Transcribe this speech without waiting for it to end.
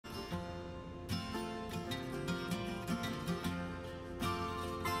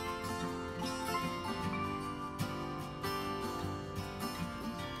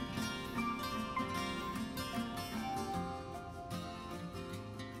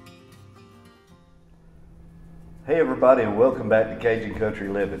Hey everybody, and welcome back to Cajun Country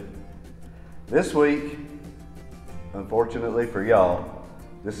Living. This week, unfortunately for y'all,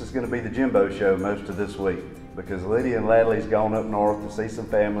 this is going to be the Jimbo show most of this week because Lydia and Ladley's gone up north to see some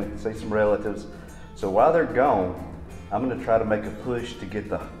family, to see some relatives. So while they're gone, I'm going to try to make a push to get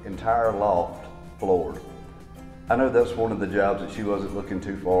the entire loft floored. I know that's one of the jobs that she wasn't looking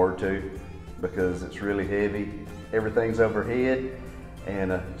too forward to because it's really heavy, everything's overhead,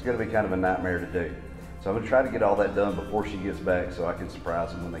 and it's going to be kind of a nightmare to do. So I'm going to try to get all that done before she gets back so I can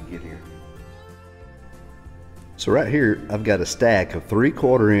surprise them when they get here. So right here, I've got a stack of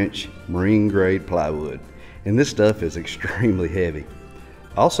 3/4 inch marine grade plywood, and this stuff is extremely heavy.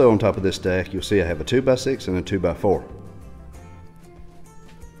 Also on top of this stack, you'll see I have a 2x6 and a 2x4.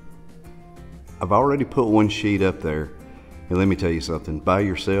 I've already put one sheet up there, and let me tell you something, by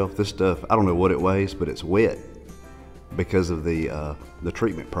yourself, this stuff, I don't know what it weighs, but it's wet because of the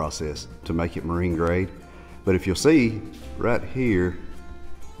treatment process to make it marine grade. But if you'll see right here,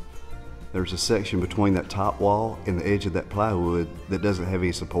 there's a section between that top wall and the edge of that plywood that doesn't have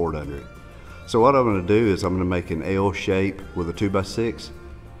any support under it. So what I'm going to do is I'm going to make an L shape with a 2x6,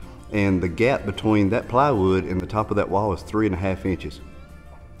 and the gap between that plywood and the top of that wall is 3.5 inches,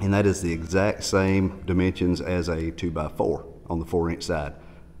 and that is the exact same dimensions as a 2x4 on the 4-inch side.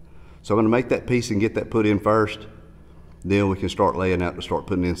 So I'm going to make that piece and get that put in first. Then we can start laying out to start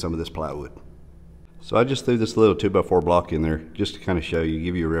putting in some of this plywood. So I just threw this little 2x4 block in there just to kind of show you,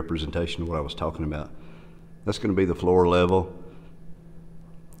 give you a representation of what I was talking about. That's going to be the floor level.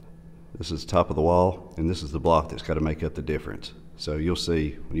 This is the top of the wall, and this is the block that's got to make up the difference. So you'll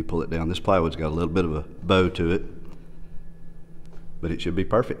see when you pull it down, this plywood's got a little bit of a bow to it, but it should be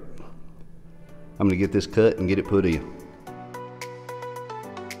perfect. I'm going to get this cut and get it put in.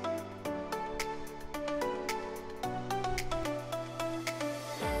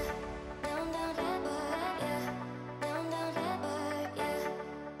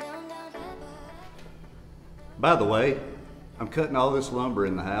 By the way, I'm cutting all this lumber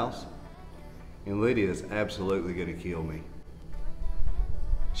in the house, and Lydia is absolutely going to kill me.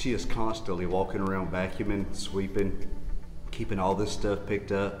 She is constantly walking around vacuuming, sweeping, keeping all this stuff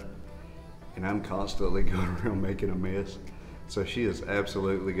picked up, and I'm constantly going around making a mess. So she is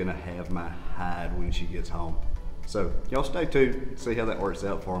absolutely going to have my hide when she gets home. So y'all stay tuned, see how that works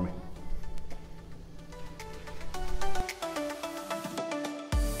out for me.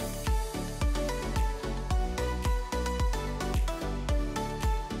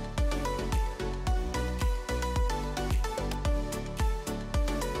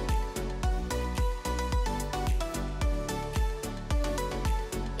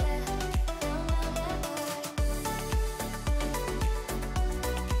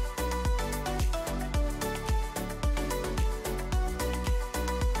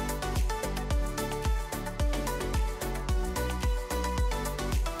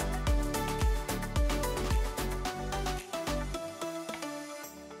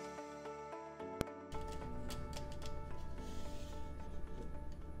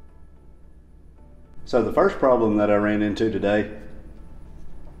 So the first problem that I ran into today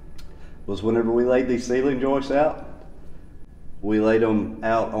was whenever we laid these ceiling joists out, we laid them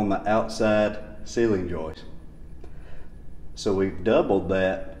out on the outside ceiling joists. So we've doubled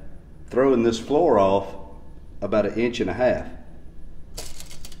that, throwing this floor off about 1.5 inches.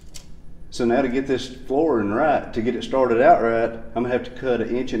 So now to get this flooring right, to get it started out right, I'm gonna have to cut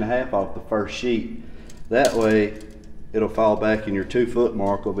 1.5 inches off the first sheet. That way it'll fall back and your 2-foot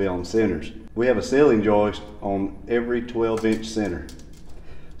mark will be on centers. We have a ceiling joist on every 12-inch center.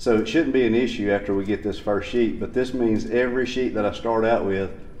 So it shouldn't be an issue after we get this first sheet, but this means every sheet that I start out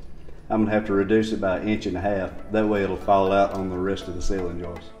with, I'm gonna have to reduce it by 1.5 inches. That way it'll fall out on the rest of the ceiling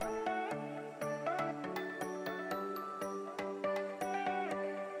joist.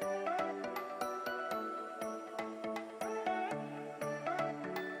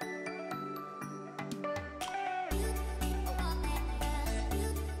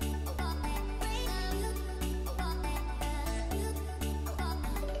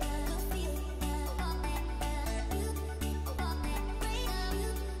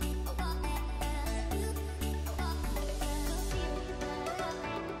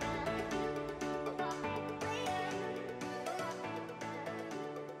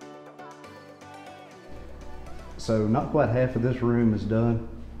 So not quite half of this room is done,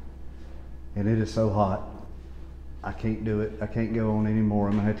 and it is so hot. I can't do it. I can't go on anymore.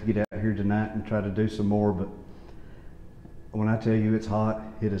 I'm gonna have to get out here tonight and try to do some more, but when I tell you it's hot,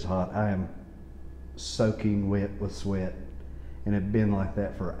 it is hot. I am soaking wet with sweat, and it's been like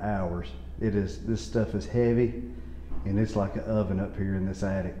that for hours. This stuff is heavy, and it's like an oven up here in this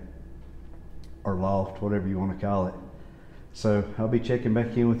attic. or loft, whatever you want to call it. So I'll be checking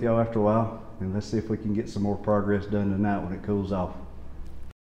back in with y'all after a while, and let's see if we can get some more progress done tonight when it cools off.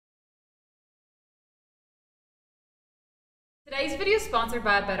 Today's video is sponsored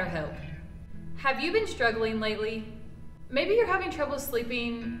by BetterHelp. Have you been struggling lately? Maybe you're having trouble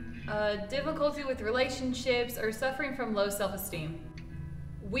sleeping, difficulty with relationships, or suffering from low self-esteem.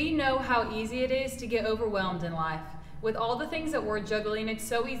 We know how easy it is to get overwhelmed in life. With all the things that we're juggling, it's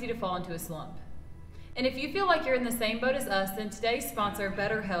so easy to fall into a slump. And if you feel like you're in the same boat as us, then today's sponsor,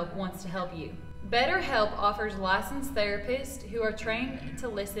 BetterHelp, wants to help you. BetterHelp offers licensed therapists who are trained to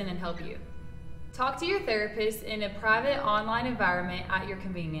listen and help you. Talk to your therapist in a private online environment at your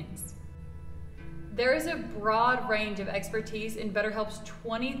convenience. There is a broad range of expertise in BetterHelp's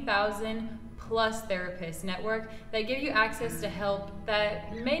 20,000 plus therapist network that give you access to help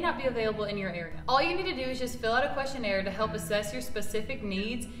that may not be available in your area. All you need to do is just fill out a questionnaire to help assess your specific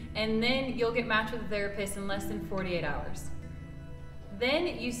needs, and then you'll get matched with a therapist in less than 48 hours. Then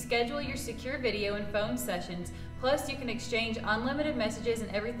you schedule your secure video and phone sessions, plus you can exchange unlimited messages,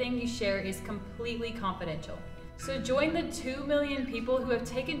 and everything you share is completely confidential. So join the 2 million people who have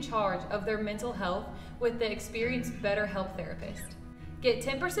taken charge of their mental health with the experienced BetterHelp therapist. Get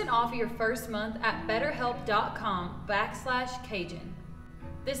 10% off your first month at betterhelp.com/Cajun.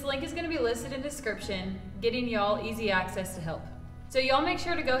 This link is going to be listed in the description, getting y'all easy access to help. So y'all make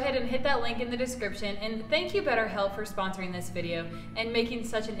sure to go ahead and hit that link in the description, and thank you BetterHelp for sponsoring this video and making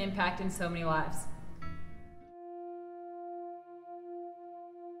such an impact in so many lives.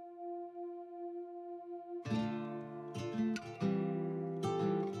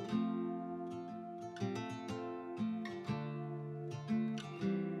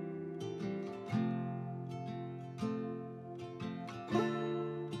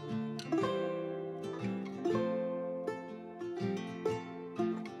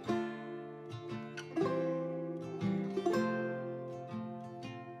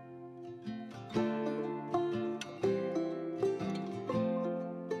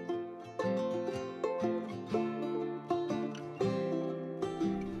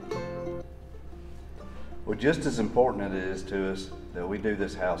 Well, just as important it is to us that we do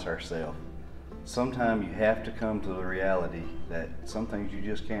this house ourselves, sometimes you have to come to the reality that some things you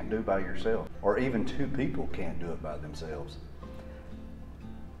just can't do by yourself, or even two people can't do it by themselves.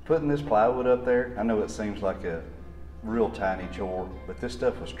 Putting this plywood up there, I know it seems like a real tiny chore, but this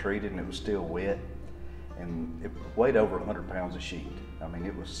stuff was treated and it was still wet, and it weighed over 100 pounds a sheet. I mean,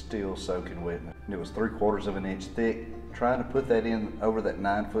 it was still soaking wet, and it was 3/4 of an inch thick. Trying to put that in over that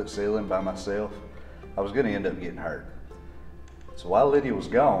 9-foot ceiling by myself, I was going to end up getting hurt. So while Lydia was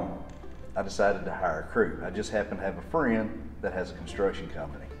gone, I decided to hire a crew. I just happen to have a friend that has a construction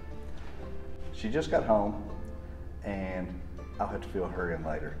company. She just got home, and I'll have to fill her in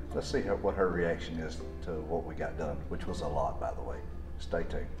later. Let's see what her reaction is to what we got done, which was a lot, by the way. Stay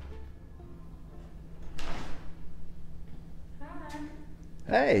tuned. Hi.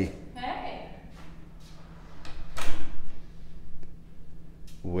 Hey. Hey.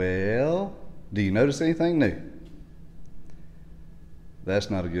 Well, do you notice anything new? That's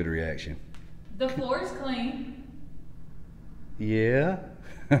not a good reaction. The floor is clean. Yeah.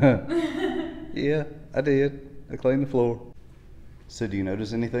 Yeah, I did. I cleaned the floor. So do you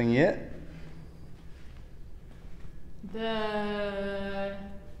notice anything yet? The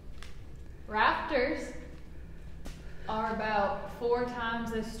rafters are about 4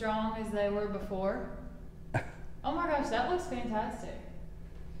 times as strong as they were before. Oh my gosh, that looks fantastic.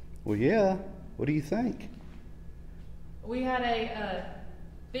 Well, yeah. What do you think? We had a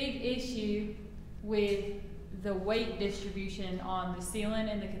big issue with the weight distribution on the ceiling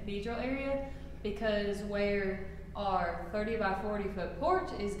in the cathedral area, because where our 30 by 40 foot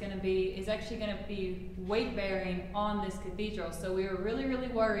porch is actually going to be weight bearing on this cathedral. So we were really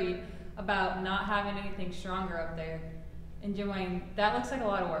worried about not having anything stronger up there. And Joanne, that looks like a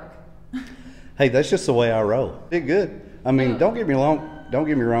lot of work. Hey, that's just the way I roll. Did good. I mean, Yeah. don't get me wrong,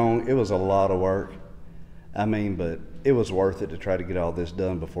 it was a lot of work. I mean, but it was worth it to try to get all this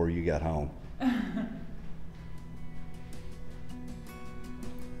done before you got home.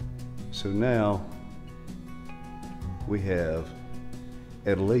 So now we have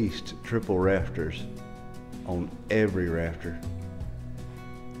at least triple rafters on every rafter.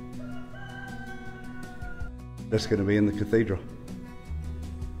 That's going to be in the cathedral.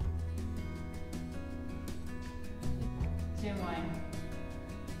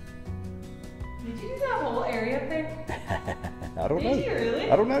 Did you do that whole area up there? I don't know. Did you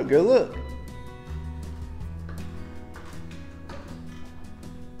really? I don't know. Go look.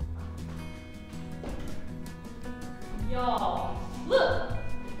 Y'all, look!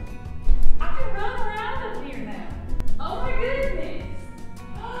 I can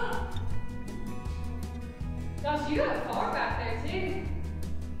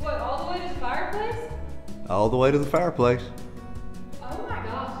all the way to the fireplace. Oh my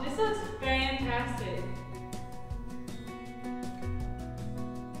gosh, this looks fantastic.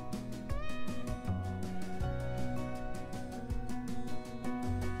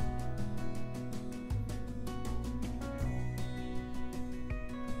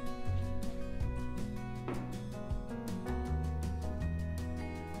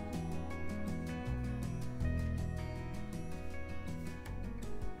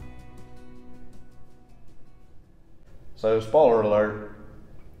 So, spoiler alert,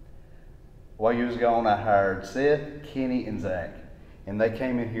 while you was gone, I hired Seth, Kenny, and Zach, and they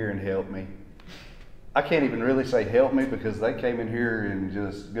came in here and helped me. I can't even really say help me because they came in here and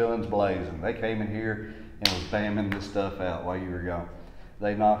just guns blazing. They came in here and was bamming this stuff out while you were gone.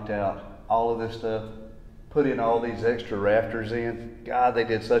 They knocked out all of this stuff, put in all these extra rafters in. God, they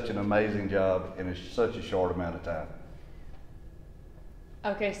did such an amazing job in such a short amount of time.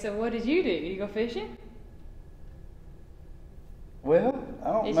 Okay, so what did you do? Did you go fishing? Well,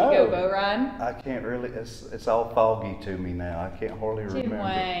 I don't Did know. you go boat riding? I can't really, it's all foggy to me now. I can't hardly remember.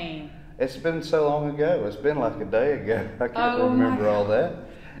 Wayne. It's been so long ago. It's been like a day ago. I can't Oh my remember all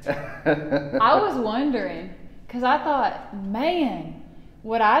that. I was wondering, because I thought, man,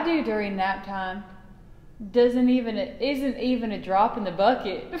 what I do during nap time isn't even a drop in the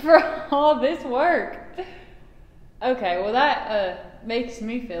bucket for all this work. Okay, well that makes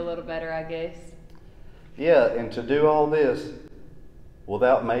me feel a little better, I guess. Yeah, and to do all this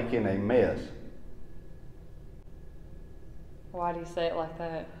without making a mess. Why do you say it like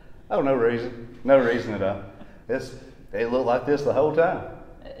that? Oh, no reason. No reason at all. It looked like this the whole time.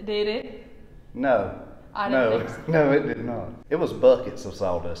 Did it? No. I didn't think so. No, it did not. It was buckets of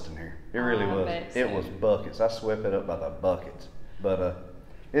sawdust in here. It really I was. bet so. It was buckets. I swept it up by the buckets. But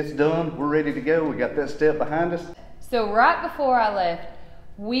it's done. We're ready to go. We got that step behind us. So right before I left,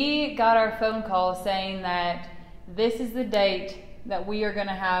 we got our phone call saying that this is the date that we are going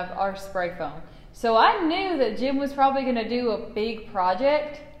to have our spray foam. So I knew that Jim was probably going to do a big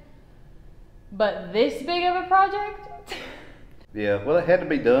project, but this big of a project? Yeah, well, it had to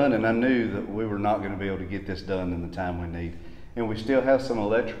be done, and I knew that we were not going to be able to get this done in the time we need. And we still have some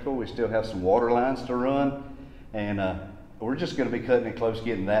electrical, we still have some water lines to run, and we're just going to be cutting it close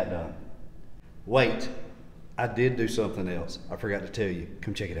getting that done. Wait, I did do something else. I forgot to tell you.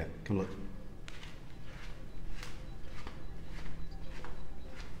 Come check it out. Come look.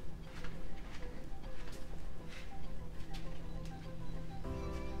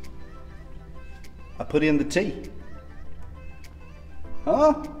 I put in the tea.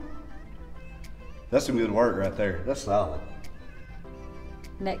 Huh? That's some good work right there. That's solid.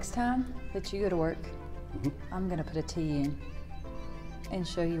 Next time that you go to work, I'm going to put a T in and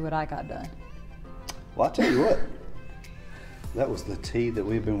show you what I got done. Well, I'll tell you what. That was the tea that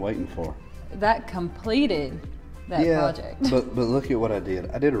we've been waiting for. That completed that project. but look at what I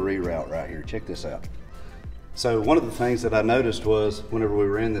did. I did a reroute right here. Check this out. So one of the things that I noticed was whenever we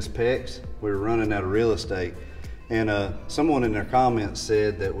ran this PEX, we were running out of real estate. And someone in their comments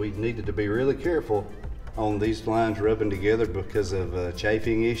said that we needed to be really careful on these lines rubbing together because of a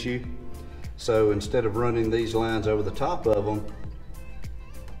chafing issue. So instead of running these lines over the top of them,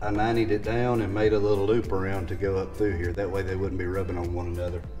 I 90'd it down and made a little loop around to go up through here. That way they wouldn't be rubbing on one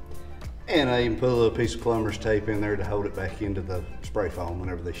another. And I even put a little piece of plumber's tape in there to hold it back into the spray foam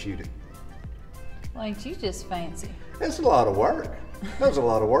whenever they shoot it. Well, ain't you just fancy? It's a lot of work. There's a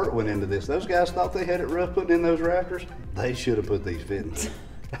lot of work went into this. Those guys thought they had it rough putting in those rafters. They should have put these fittings.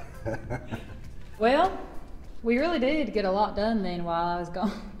 Well, we really did get a lot done then while I was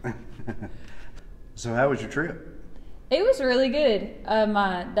gone. So how was your trip? It was really good.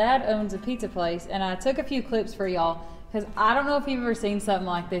 My dad owns a pizza place, and I took a few clips for y'all because I don't know if you've ever seen something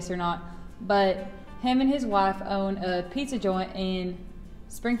like this or not, but him and his wife own a pizza joint in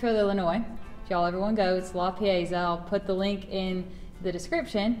Springfield, Illinois. If y'all ever want to go, it's La Piazza. I'll put the link in the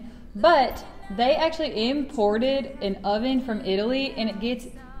description. But they actually imported an oven from Italy, and it gets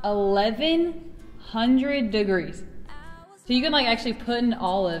 1,100 degrees. So you can like actually put an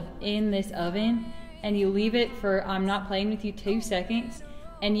olive in this oven, and you leave it for, I'm not playing with you, 2 seconds,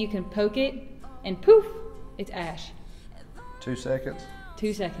 and you can poke it, and poof, it's ash. 2 seconds?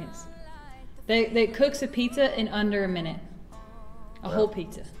 2 seconds. They cooks a pizza in under a minute. A whole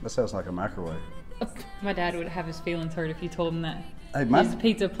pizza. That sounds like a microwave. My dad would have his feelings hurt if you told him that. Hey, His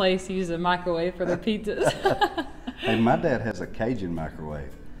pizza place uses a microwave for their pizzas. Hey, my dad has a Cajun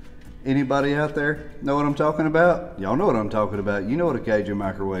microwave. Anybody out there know what I'm talking about? Y'all know what I'm talking about. You know what a Cajun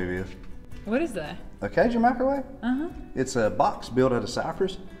microwave is. What is that? A Cajun microwave? Uh-huh. It's a box built out of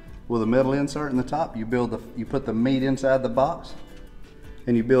cypress with a metal insert in the top. You put the meat inside the box,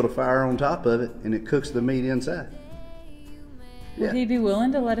 and you build a fire on top of it, and it cooks the meat inside. Would he be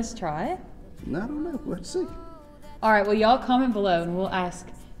willing to let us try it? I don't know. Let's see. All right, well, y'all comment below, and we'll ask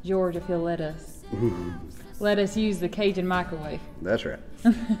George if he'll let us use the Cajun microwave. That's right.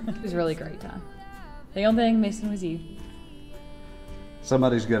 It was a really great time. The only thing missing was you.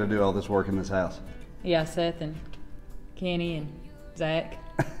 Somebody's got to do all this work in this house. Yeah, Seth and Kenny and Zach.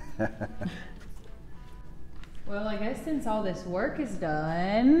 Well, I guess since all this work is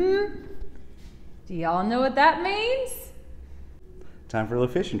done, do y'all know what that means? Time for a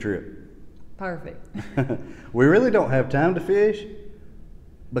little fishing trip. Perfect. We really don't have time to fish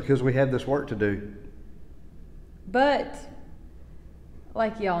because we have this work to do. But,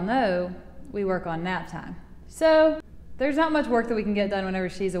 like y'all know, we work on nap time. So, there's not much work that we can get done whenever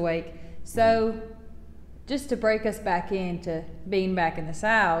she's awake. So, just to break us back into being back in the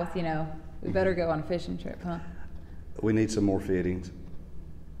South, you know, we better go on a fishing trip, huh? We need some more fittings.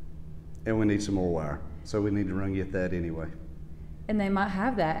 And we need some more wire. So we need to run get that anyway. And they might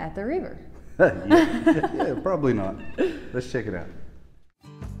have that at the river. Yeah, probably not. Let's check it out.